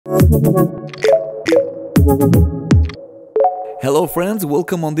Hello friends,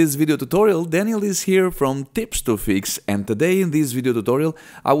 welcome on this video tutorial. Daniel is here from Tips to Fix, and today in this video tutorial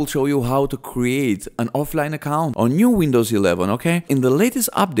I will show you how to create an offline account on new Windows 11, okay? In the latest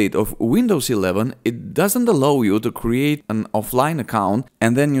update of Windows 11, it doesn't allow you to create an offline account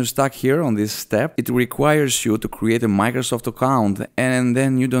and then you're stuck here on this step. It requires you to create a Microsoft account and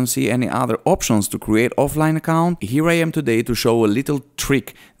then you don't see any other options to create offline account. Here I am today to show a little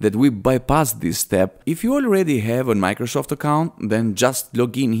trick that we bypass this step. If you already have a Microsoft account, then just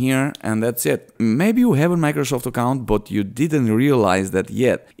log in here and that's it. Maybe you have a Microsoft account but you didn't realize that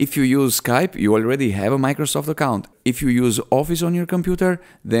yet. If you use Skype, you already have a Microsoft account. If you use Office on your computer,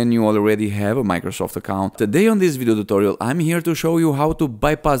 then you already have a Microsoft account. Today on this video tutorial, I'm here to show you how to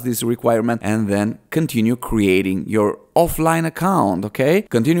bypass this requirement and then continue creating your offline account, okay?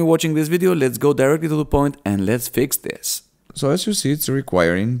 Continue watching this video, let's go directly to the point and let's fix this. So as you see, it's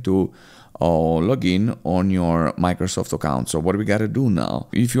requiring to log in on your Microsoft account. So what we gotta do now,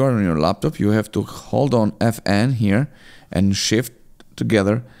 if you are on your laptop, you have to hold on Fn here and shift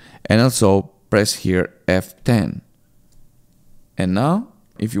together and also press here F10. And now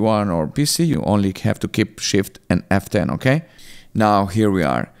if you are on our PC, you only have to keep shift and F10, okay? Now here we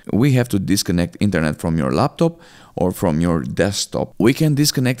are. We have to disconnect internet from your laptop or from your desktop. We can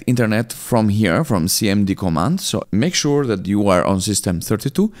disconnect internet from here, from cmd command. So make sure that you are on system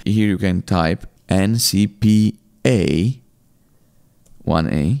 32. Here you can type ncpa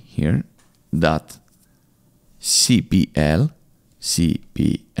 1a here dot cpl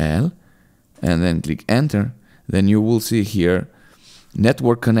and then click enter. Then you will see here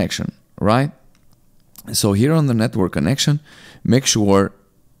network connection, right? So here on the network connection, make sure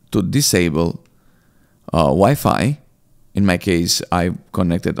to disable Wi-Fi. In my case, I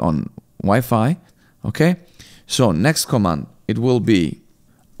connected on Wi-Fi. Okay. So next command, it will be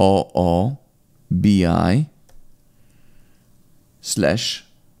oobi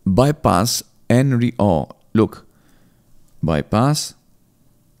 / bypass nrio. Look, bypass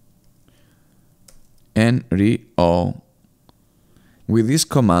nrio. With this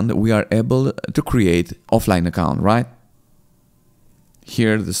command, we are able to create offline account, right?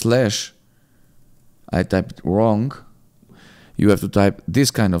 Here the slash, I typed wrong. You have to type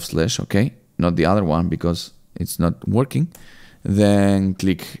this kind of slash, okay? Not the other one because it's not working. Then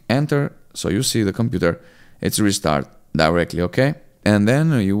click enter. So you see the computer, it's restart directly, okay? And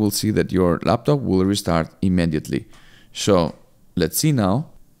then you will see that your laptop will restart immediately. So let's see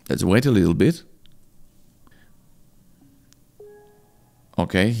now. Let's wait a little bit.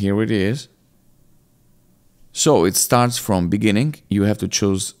 Okay, here it is. So it starts from beginning. You have to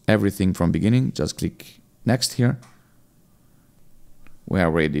choose everything from beginning. Just click next here. We are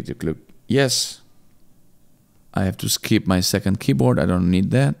ready to click yes. I have to skip my second keyboard. I don't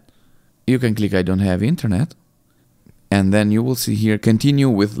need that. You can click I don't have internet. And then you will see here continue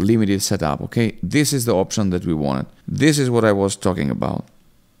with limited setup. Okay, this is the option that we wanted. This is what I was talking about.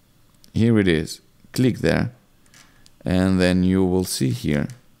 Here it is. Click there. And then you will see here.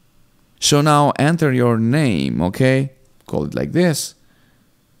 So now enter your name, okay? Call it like this.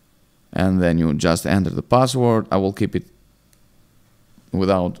 And then you just enter the password. I will keep it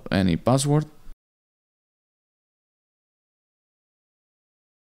without any password.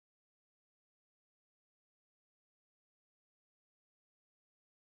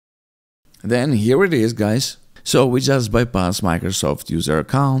 Then here it is, guys. So we just bypass Microsoft user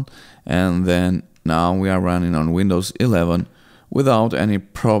account and then now we are running on Windows 11 without any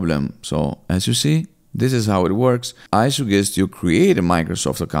problem. So as you see, this is how it works. I suggest you create a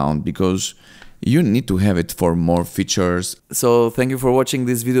Microsoft account because you need to have it for more features. So thank you for watching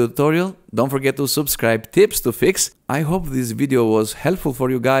this video tutorial. Don't forget to subscribe. Tips to Fix. I hope this video was helpful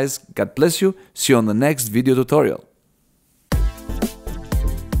for you guys. God bless you. See you on the next video tutorial.